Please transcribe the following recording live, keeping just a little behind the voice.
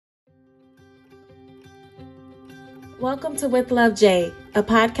Welcome to With Love J, a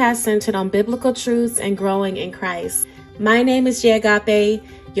podcast centered on biblical truths and growing in Christ. My name is J Agape,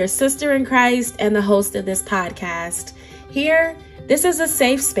 your sister in Christ and the host of this podcast. Here, this is a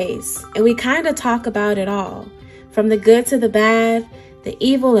safe space, and we kind of talk about it all. From the good to the bad, the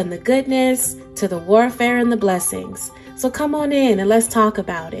evil and the goodness, to the warfare and the blessings. So come on in and let's talk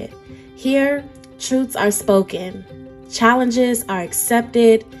about it. Here, truths are spoken, challenges are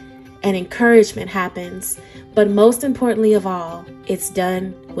accepted, and encouragement happens. But most importantly of all, it's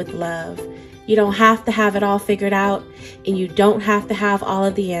done with love. You don't have to have it all figured out, and you don't have to have all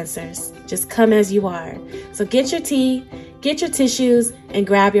of the answers. Just come as you are. So get your tea, get your tissues, and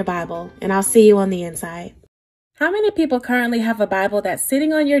grab your Bible, and I'll see you on the inside. How many people currently have a Bible that's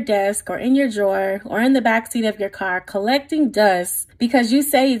sitting on your desk or in your drawer or in the backseat of your car collecting dust because you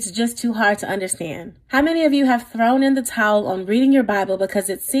say it's just too hard to understand? How many of you have thrown in the towel on reading your Bible because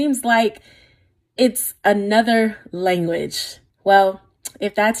it seems like it's another language? Well,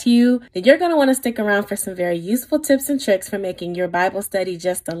 if that's you, then you're going to want to stick around for some very useful tips and tricks for making your Bible study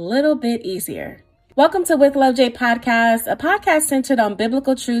just a little bit easier. Welcome to With Love J Podcast, a podcast centered on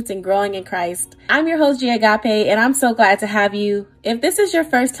biblical truths and growing in Christ. I'm your host, J Agape, and I'm so glad to have you. If this is your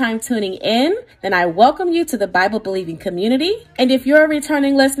first time tuning in, then I welcome you to the Bible-believing community. And if you're a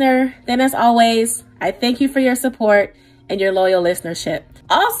returning listener, then as always, I thank you for your support and your loyal listenership.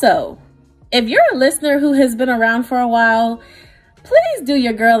 Also, if you're a listener who has been around for a while, please do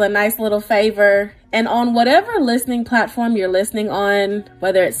your girl a nice little favor. And on whatever listening platform you're listening on,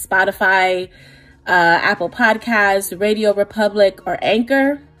 whether it's Spotify, Apple Podcasts, Radio Republic, or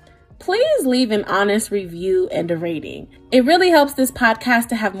Anchor, please leave an honest review and a rating. It really helps this podcast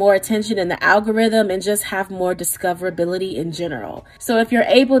to have more attention in the algorithm and just have more discoverability in general. So if you're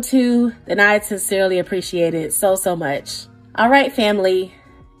able to, then I'd sincerely appreciate it so much. All right, family.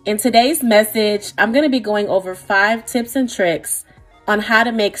 In today's message, I'm going to be going over 5 tips and tricks on how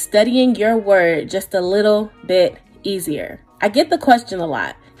to make studying your word just a little bit easier. I get the question a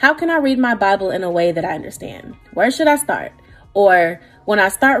lot. How can I read my Bible in a way that I understand? Where should I start? Or when I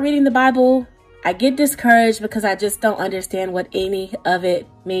start reading the Bible, I get discouraged because I just don't understand what any of it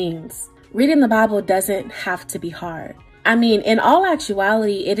means. Reading the Bible doesn't have to be hard. I mean, in all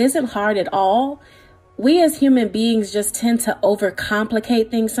actuality, it isn't hard at all. We as human beings just tend to overcomplicate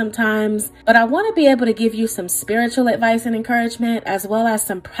things sometimes, but I want to be able to give you some spiritual advice and encouragement, as well as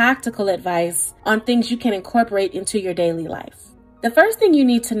some practical advice on things you can incorporate into your daily life. The first thing you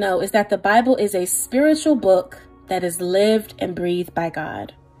need to know is that the Bible is a spiritual book that is lived and breathed by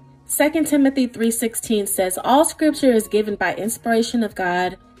God. 2 Timothy 3:16 says, "All scripture is given by inspiration of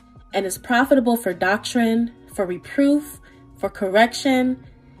God and is profitable for doctrine, for reproof, for correction,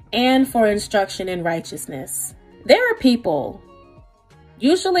 and for instruction in righteousness." There are people,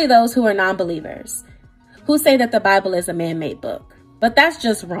 usually those who are non-believers, who say that the Bible is a man-made book. But that's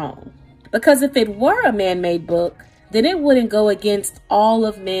just wrong. Because if it were a man-made book, then it wouldn't go against all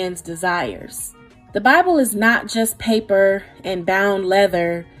of man's desires. The Bible is not just paper and bound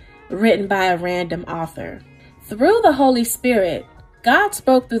leather written by a random author. Through the Holy Spirit, God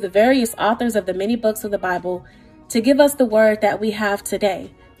spoke through the various authors of the many books of the Bible to give us the word that we have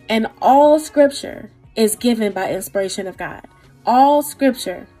today. And all scripture is given by inspiration of God. All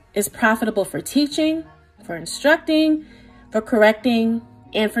scripture is profitable for teaching, for instructing, for correcting,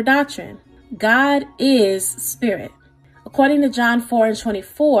 and for doctrine. God is spirit. According to John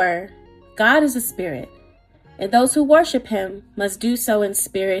 4:24, God is a spirit, and those who worship him must do so in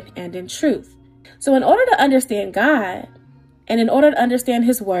spirit and in truth. So in order to understand God, and in order to understand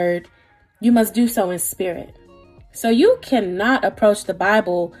his word, you must do so in spirit. So you cannot approach the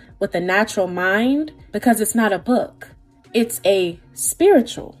Bible with a natural mind because it's not a book. It's a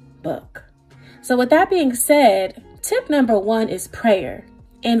spiritual book. So with that being said, tip number 1 is prayer.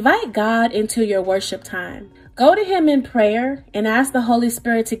 Invite God into your worship time. Go to him in prayer and ask the Holy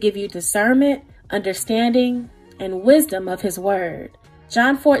Spirit to give you discernment, understanding, and wisdom of his word.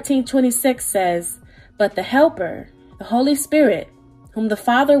 John 14:26 says, "But the Helper, the Holy Spirit, whom the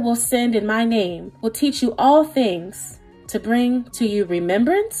Father will send in my name, will teach you all things to bring to you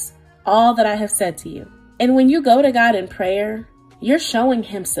remembrance all that I have said to you." And when you go to God in prayer, you're showing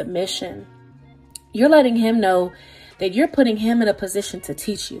him submission. You're letting him know that you're putting him in a position to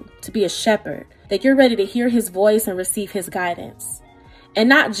teach you, to be a shepherd, that you're ready to hear his voice and receive his guidance. And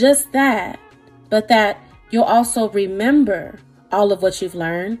not just that, but that you'll also remember all of what you've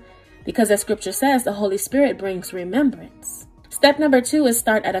learned, because as scripture says, the Holy Spirit brings remembrance. Step number 2 is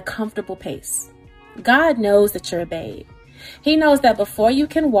start at a comfortable pace. God knows that you're a babe. He knows that before you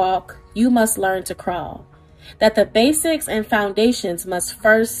can walk, you must learn to crawl. That the basics and foundations must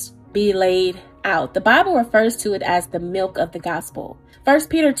first be laid out. The Bible refers to it as the milk of the gospel. 1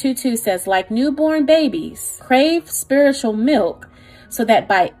 Peter 2:2 says, like newborn babies, crave spiritual milk so that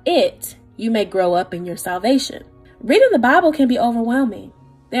by it you may grow up in your salvation. Reading the Bible can be overwhelming.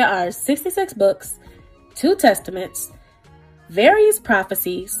 There are 66 books, 2 testaments, various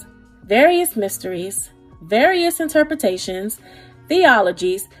prophecies, various mysteries, various interpretations,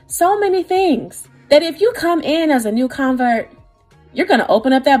 theologies, so many things that if you come in as a new convert, you're going to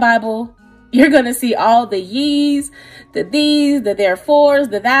open up that Bible. You're going to see all the ye's, the thees, the therefores,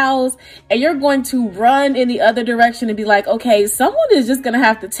 the thous, and you're going to run in the other direction and be like, okay, someone is just going to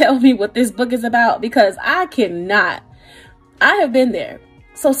have to tell me what this book is about because I cannot. I have been there.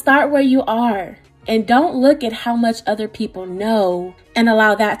 So start where you are and don't look at how much other people know and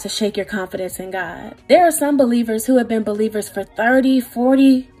allow that to shake your confidence in God. There are some believers who have been believers for 30,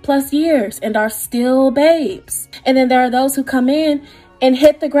 40 plus years and are still babes. And then there are those who come in and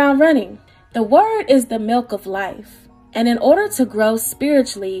hit the ground running. The word is the milk of life. And in order to grow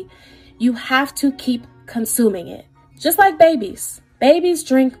spiritually, you have to keep consuming it. Just like babies. Babies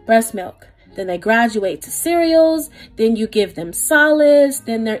drink breast milk. Then they graduate to cereals. Then you give them solids.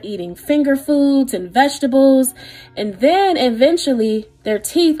 Then they're eating finger foods and vegetables. And then eventually their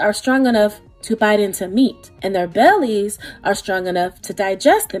teeth are strong enough to bite into meat. And their bellies are strong enough to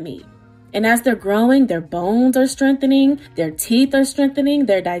digest the meat. And as they're growing, their bones are strengthening, their teeth are strengthening,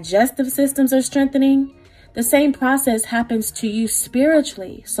 their digestive systems are strengthening. The same process happens to you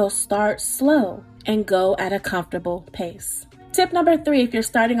spiritually. So start slow and go at a comfortable pace. Tip number 3, if you're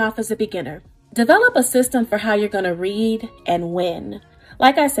starting off as a beginner, develop a system for how you're going to read and when.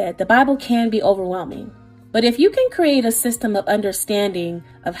 Like I said, the Bible can be overwhelming. But if you can create a system of understanding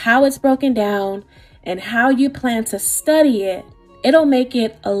of how it's broken down and how you plan to study it, it'll make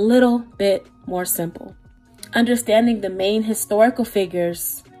it a little bit more simple. Understanding the main historical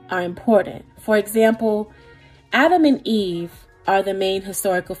figures are important. For example, Adam and Eve are the main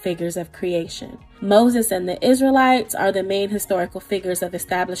historical figures of creation. Moses and the Israelites are the main historical figures of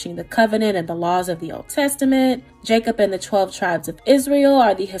establishing the covenant and the laws of the Old Testament. Jacob and the 12 tribes of Israel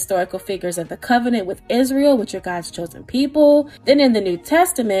are the historical figures of the covenant with Israel, which are God's chosen people. Then in the New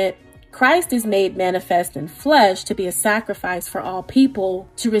Testament, Christ is made manifest in flesh to be a sacrifice for all people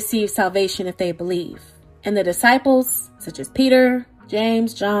to receive salvation if they believe. And the disciples, such as Peter,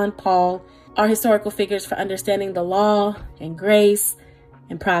 James, John, Paul, are historical figures for understanding the law and grace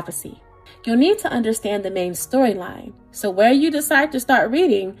and prophecy. You'll need to understand the main storyline. So where you decide to start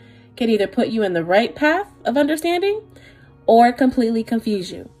reading can either put you in the right path of understanding or completely confuse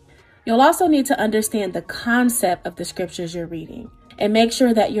you. You'll also need to understand the concept of the scriptures you're reading. And make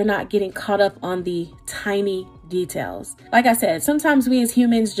sure that you're not getting caught up on the tiny details. Like I said, sometimes we as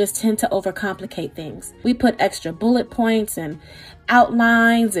humans just tend to overcomplicate things. We put extra bullet points and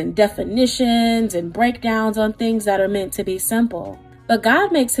outlines and definitions and breakdowns on things that are meant to be simple. But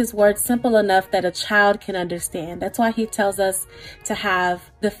God makes his word simple enough that a child can understand. That's why he tells us to have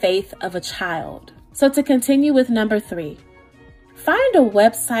the faith of a child. So to continue with number 3, find a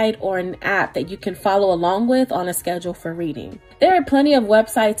website or an app that you can follow along with on a schedule for reading. There are plenty of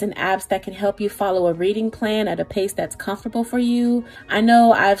websites and apps that can help you follow a reading plan at a pace that's comfortable for you. I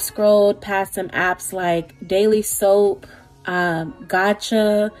know I've scrolled past some apps like Daily Soap,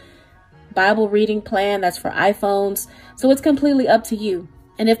 Gotcha, Bible reading plan, that's for iPhones. So it's completely up to you.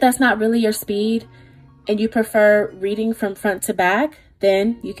 And if that's not really your speed and you prefer reading from front to back,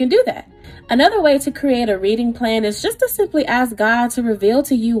 then you can do that. Another way to create a reading plan is just to simply ask God to reveal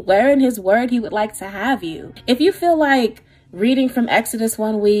to you where in his word he would like to have you. If you feel like reading from Exodus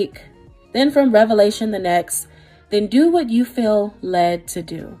one week, then from Revelation the next, then do what you feel led to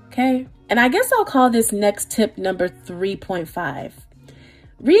do, okay? And I guess I'll call this next tip number 3.5.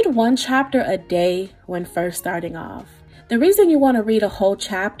 Read one chapter a day when first starting off. The reason you want to read a whole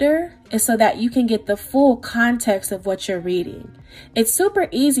chapter is so that you can get the full context of what you're reading. It's super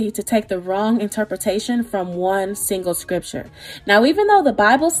easy to take the wrong interpretation from one single scripture. Now, even though the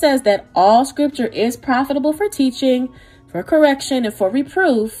Bible says that all scripture is profitable for teaching, for correction, and for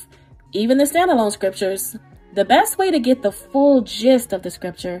reproof, even the standalone scriptures, the best way to get the full gist of the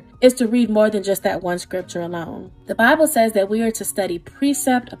scripture is to read more than just that one scripture alone. The Bible says that we are to study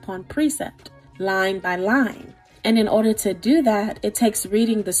precept upon precept, line by line. And in order to do that, it takes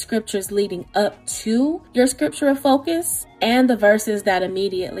reading the scriptures leading up to your scripture of focus and the verses that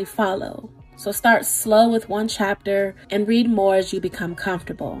immediately follow. So start slow with one chapter and read more as you become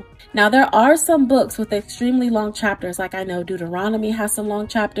comfortable. Now, there are some books with extremely long chapters, like I know Deuteronomy has some long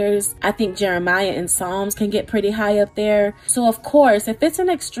chapters. I think Jeremiah and Psalms can get pretty high up there. So of course, if it's an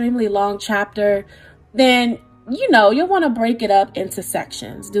extremely long chapter, then you'll want to break it up into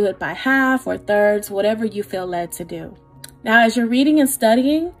sections. Do it by half or thirds, whatever you feel led to do. Now, as you're reading and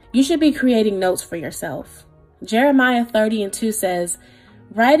studying, you should be creating notes for yourself. Jeremiah 30:2 says,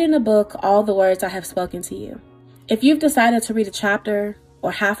 "Write in a book all the words I have spoken to you." If you've decided to read a chapter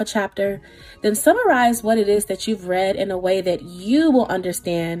or half a chapter, then summarize what it is that you've read in a way that you will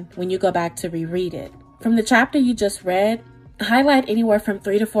understand when you go back to reread it. From the chapter you just read, highlight anywhere from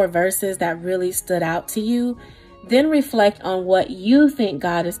 3 to 4 verses that really stood out to you. Then reflect on what you think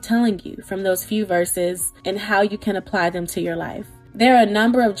God is telling you from those few verses and how you can apply them to your life. There are a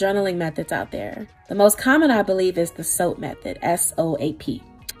number of journaling methods out there. The most common, I believe, is the SOAP method, SOAP.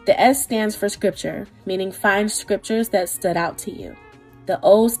 The S stands for scripture, meaning find scriptures that stood out to you. The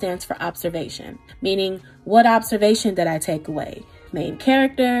O stands for observation, meaning what observation did I take away? Main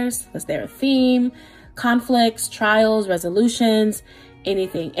characters, was there a theme, conflicts, trials, resolutions,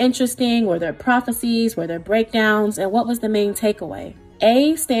 anything interesting? Were there prophecies? Were there breakdowns? And what was the main takeaway?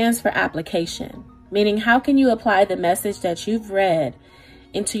 A stands for application, meaning how can you apply the message that you've read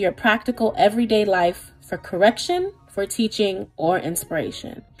into your practical everyday life for correction, for teaching, or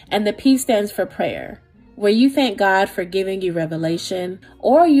inspiration. And the P stands for prayer, where you thank God for giving you revelation,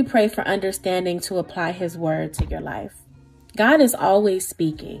 or you pray for understanding to apply His word to your life. God is always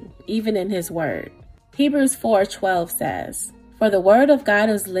speaking, even in His word. Hebrews 4:12 says, "For the word of God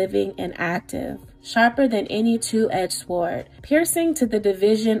is living and active, sharper than any two-edged sword, piercing to the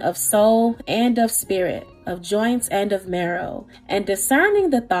division of soul and of spirit, of joints and of marrow, and discerning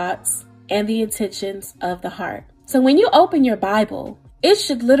the thoughts and the intentions of the heart." So when you open your Bible, it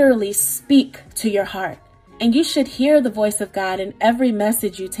should literally speak to your heart, and you should hear the voice of God in every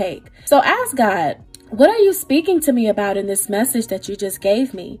message you take. So ask God, what are you speaking to me about in this message that you just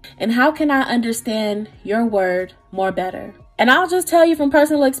gave me? And how can I understand your word more better? And I'll just tell you from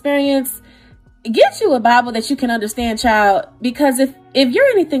personal experience, get you a Bible that you can understand, child, because if you're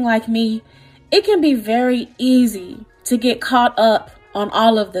anything like me, it can be very easy to get caught up on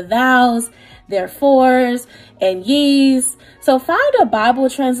all of the thous, therefores, and ye's. So find a Bible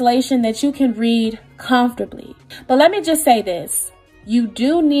translation that you can read comfortably. But let me just say this, you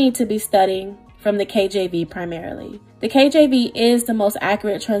do need to be studying from the KJV primarily. The KJV is the most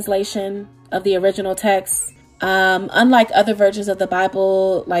accurate translation of the original text. Unlike other versions of the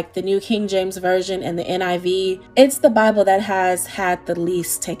Bible, like the New King James Version and the NIV, it's the Bible that has had the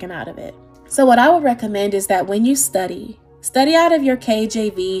least taken out of it. So what I would recommend is that when you study out of your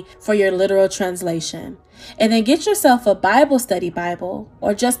KJV for your literal translation, and then get yourself a Bible study Bible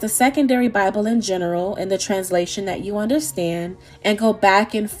or just a secondary Bible in general in the translation that you understand, and go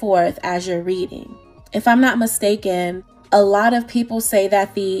back and forth as you're reading. If I'm not mistaken, a lot of people say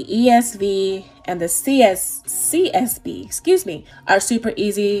that the ESV and the CSB, are super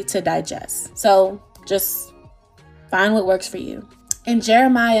easy to digest. So just find what works for you. In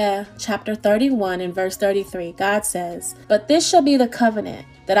Jeremiah chapter 31 and verse 33, God says, "But this shall be the covenant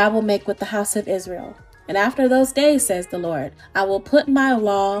that I will make with the house of Israel. And after those days, says the Lord, I will put my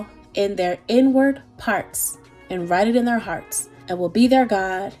law in their inward parts and write it in their hearts, and will be their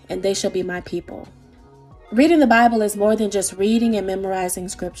God, and they shall be my people." Reading the Bible is more than just reading and memorizing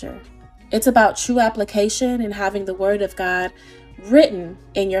scripture. It's about true application and having the word of God written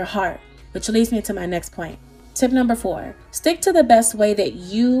in your heart, which leads me to my next point. Tip number 4, stick to the best way that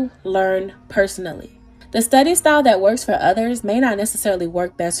you learn personally. The study style that works for others may not necessarily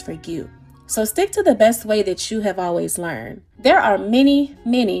work best for you. So stick to the best way that you have always learned. There are many,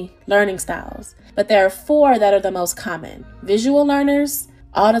 many learning styles, but there are 4 that are the most common: visual learners,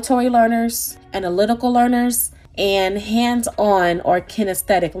 auditory learners, analytical learners, and hands-on or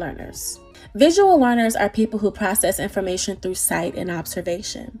kinesthetic learners. Visual learners are people who process information through sight and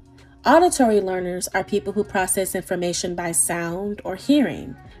observation. Auditory learners are people who process information by sound or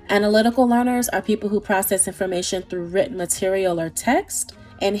hearing. Analytical learners are people who process information through written material or text.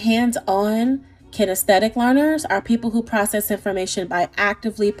 And hands-on kinesthetic learners are people who process information by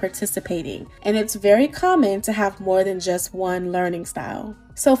actively participating. And it's very common to have more than just one learning style.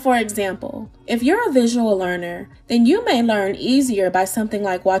 So for example, if you're a visual learner, then you may learn easier by something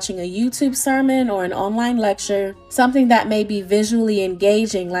like watching a YouTube sermon or an online lecture, something that may be visually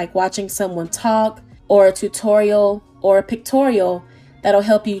engaging like watching someone talk, or a tutorial or a pictorial that'll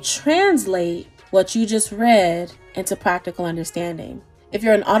help you translate what you just read into practical understanding. If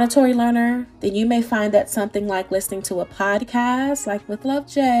you're an auditory learner, then you may find that something like listening to a podcast like with Love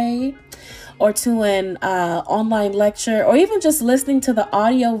J, or to an online lecture, or even just listening to the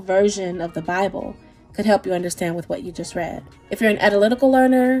audio version of the Bible could help you understand with what you just read. If you're an analytical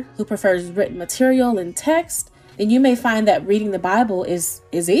learner who prefers written material and text, then you may find that reading the Bible is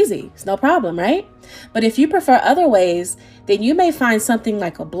easy. It's no problem, right? But if you prefer other ways, then you may find something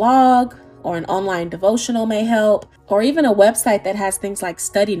like a blog or an online devotional may help, or even a website that has things like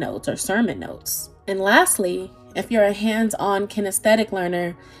study notes or sermon notes. And lastly, if you're a hands-on kinesthetic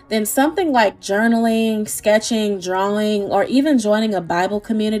learner, then something like journaling, sketching, drawing, or even joining a Bible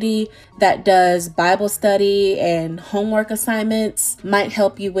community that does Bible study and homework assignments might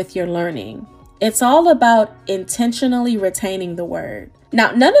help you with your learning. It's all about intentionally retaining the word.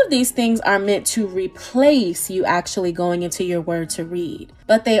 Now, none of these things are meant to replace you actually going into your word to read,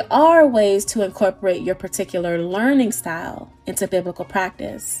 but they are ways to incorporate your particular learning style into biblical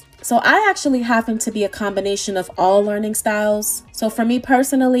practice. So I actually happen to be a combination of all learning styles. So for me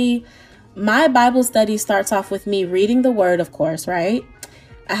personally, my Bible study starts off with me reading the word, of course, right?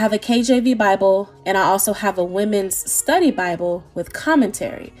 I have a KJV Bible, and I also have a women's study Bible with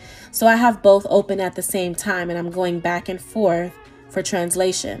commentary. So I have both open at the same time, and I'm going back and forth for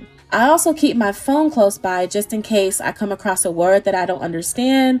translation. I also keep my phone close by just in case I come across a word that I don't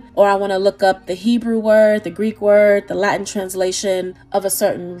understand, or I want to look up the Hebrew word, the Greek word, the Latin translation of a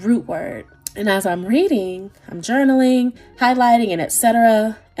certain root word. And as I'm reading, I'm journaling, highlighting, and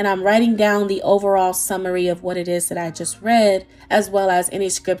etc. And I'm writing down the overall summary of what it is that I just read, as well as any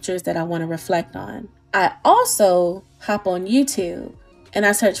scriptures that I want to reflect on. I also hop on YouTube and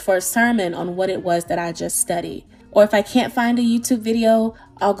I search for a sermon on what it was that I just studied. Or if I can't find a YouTube video,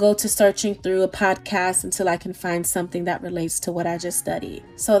 I'll go to searching through a podcast until I can find something that relates to what I just studied.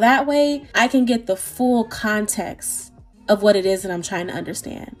 So that way I can get the full context of what it is that I'm trying to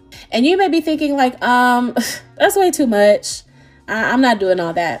understand. And you may be thinking like, that's way too much. I'm not doing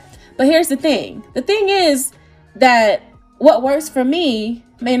all that. But here's the thing. The thing is that what works for me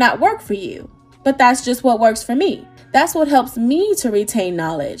may not work for you, but that's just what works for me. That's what helps me to retain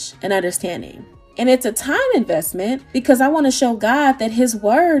knowledge and understanding. And it's a time investment because I want to show God that his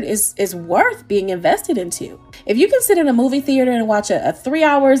word is worth being invested into. If you can sit in a movie theater and watch a 3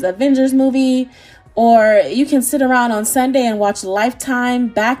 hours Avengers movie, or you can sit around on Sunday and watch Lifetime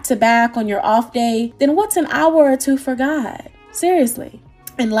back to back on your off day, then what's an hour or two for God? Seriously.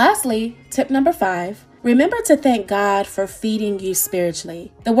 And lastly, tip number 5, remember to thank God for feeding you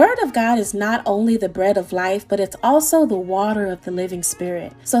spiritually. The word of God is not only the bread of life, but it's also the water of the living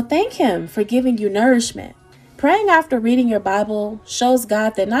spirit. So thank him for giving you nourishment. Praying after reading your Bible shows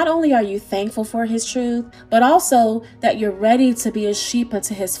God that not only are you thankful for his truth, but also that you're ready to be a sheep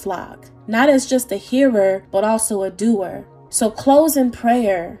unto his flock. Not as just a hearer, but also a doer. So close in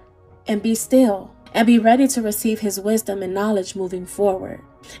prayer and be still and be ready to receive his wisdom and knowledge moving forward.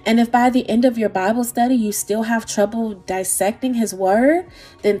 And if by the end of your Bible study you still have trouble dissecting his word,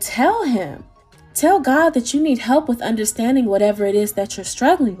 then tell him. Tell God that you need help with understanding whatever it is that you're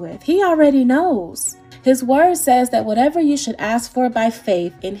struggling with. He already knows. His word says that whatever you should ask for by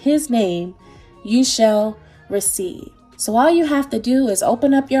faith in his name, you shall receive. So all you have to do is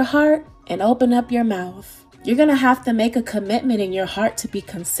open up your heart and open up your mouth. You're going to have to make a commitment in your heart to be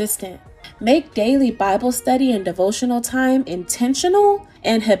consistent. Make daily Bible study and devotional time intentional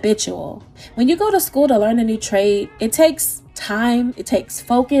and habitual. When you go to school to learn a new trade, it takes time, it takes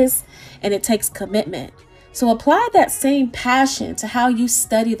focus, and it takes commitment. So apply that same passion to how you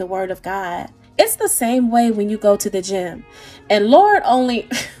study the Word of God. It's the same way when you go to the gym. And Lord only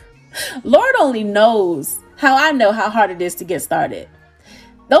knows how I know how hard it is to get started.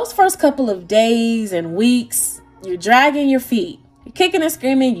 Those first couple of days and weeks, you're dragging your feet. You're kicking and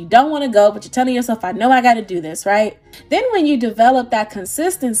screaming. You don't want to go, but you're telling yourself, I know I got to do this, right? Then when you develop that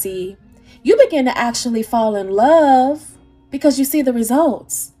consistency, you begin to actually fall in love because you see the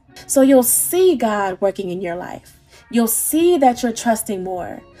results. So you'll see God working in your life. You'll see that you're trusting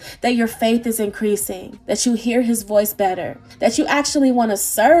more, that your faith is increasing, that you hear his voice better, that you actually want to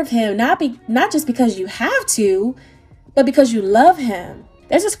serve him, not just because you have to, but because you love him.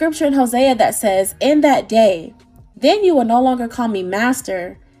 There's a scripture in Hosea that says, in that day, then you will no longer call me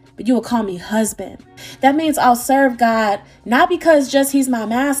master, but you will call me husband. That means I'll serve God, not because just he's my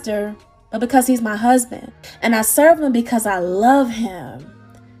master, but because he's my husband. And I serve him because I love him.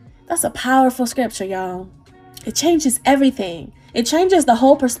 That's a powerful scripture, y'all. It changes everything. It changes the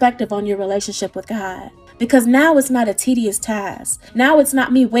whole perspective on your relationship with God. Because now it's not a tedious task. Now it's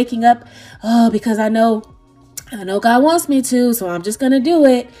not me waking up, because I know God wants me to, so I'm just going to do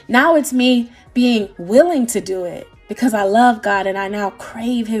it. Now it's me being willing to do it because I love God and I now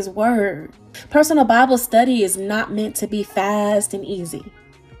crave his word. Personal Bible study is not meant to be fast and easy.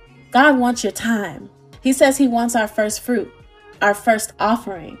 God wants your time. He says he wants our first fruit, our first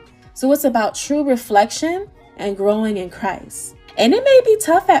offering. So it's about true reflection and growing in Christ. And it may be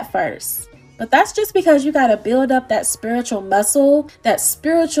tough at first, But that's just because you got to build up that spiritual muscle, that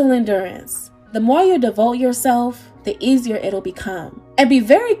spiritual endurance. The more you devote yourself, the easier it'll become. And be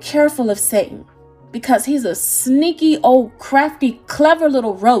very careful of Satan, because he's a sneaky, old, crafty, clever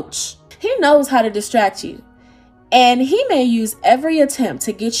little roach. He knows how to distract you. And he may use every attempt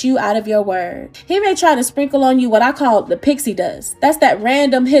to get you out of your word. He may try to sprinkle on you what I call the pixie dust. That's that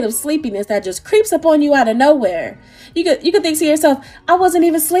random hit of sleepiness that just creeps up on you out of nowhere. You could think to yourself, I wasn't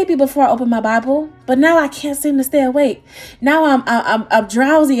even sleepy before I opened my Bible, but now I can't seem to stay awake. Now I'm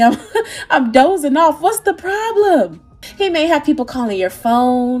drowsy. I'm dozing off. What's the problem? He may have people calling your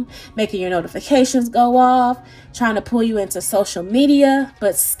phone, making your notifications go off, trying to pull you into social media,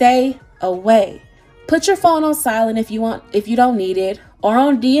 but stay away. Put your phone on silent if you don't need it, or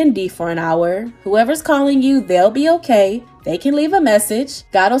on D&D for an hour. Whoever's calling you, they'll be okay. They can leave a message.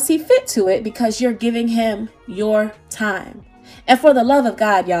 God will see fit to it because you're giving him your time. And for the love of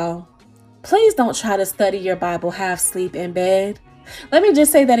God, y'all, please don't try to study your Bible half asleep in bed. Let me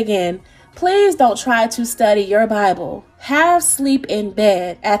just say that again. Please don't try to study your Bible half asleep in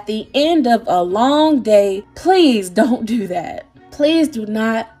bed at the end of a long day. Please don't do that. Please do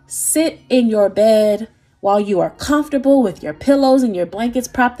not sit in your bed while you are comfortable with your pillows and your blankets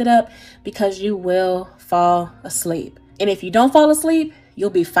propped up, because you will fall asleep. And if you don't fall asleep, you'll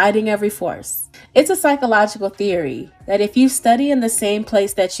be fighting every force. It's a psychological theory that if you study in the same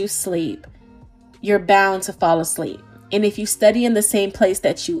place that you sleep, you're bound to fall asleep. And if you study in the same place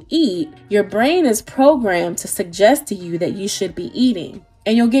that you eat, your brain is programmed to suggest to you that you should be eating,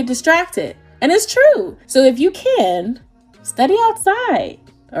 and you'll get distracted. And it's true. So if you can, study outside,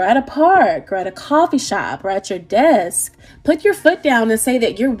 or at a park, or at a coffee shop, or at your desk. Put your foot down and say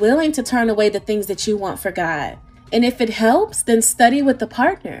that you're willing to turn away the things that you want for God. And if it helps, then study with a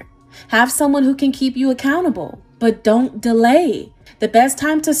partner. Have someone who can keep you accountable, but don't delay. The best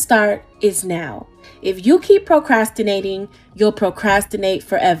time to start is now. If you keep procrastinating, you'll procrastinate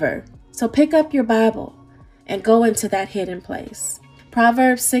forever. So pick up your Bible and go into that hidden place.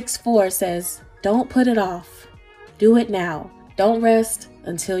 Proverbs 6:4 says, don't put it off. Do it now. Don't rest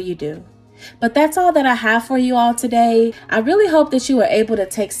until you do. But that's all that I have for you all today. I really hope that you were able to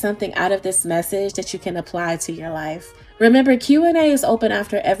take something out of this message that you can apply to your life. Remember, Q&A is open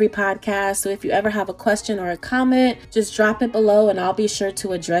after every podcast, so if you ever have a question or a comment, just drop it below and I'll be sure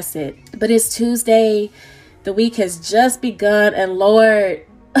to address it. But it's Tuesday. The week has just begun, and Lord,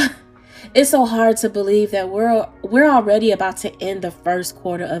 it's so hard to believe that we're already about to end the first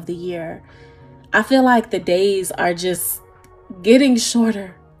quarter of the year. I feel like the days are just getting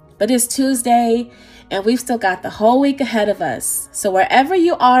shorter, but it's Tuesday and we've still got the whole week ahead of us. So wherever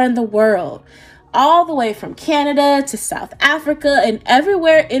you are in the world, all the way from Canada to South Africa and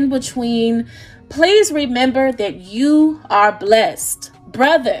everywhere in between, please remember that you are blessed.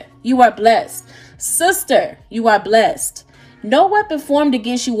 Brother, you are blessed. Sister, you are blessed. No weapon formed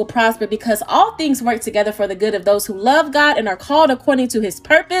against you will prosper, because all things work together for the good of those who love God and are called according to his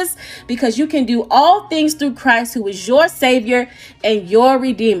purpose, because you can do all things through Christ, who is your Savior and your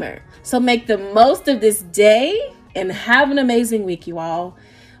Redeemer. So make the most of this day and have an amazing week, you all.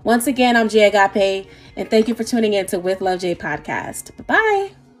 Once again, I'm Jay Agape, and thank you for tuning in to With Love J podcast.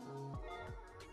 Bye-bye.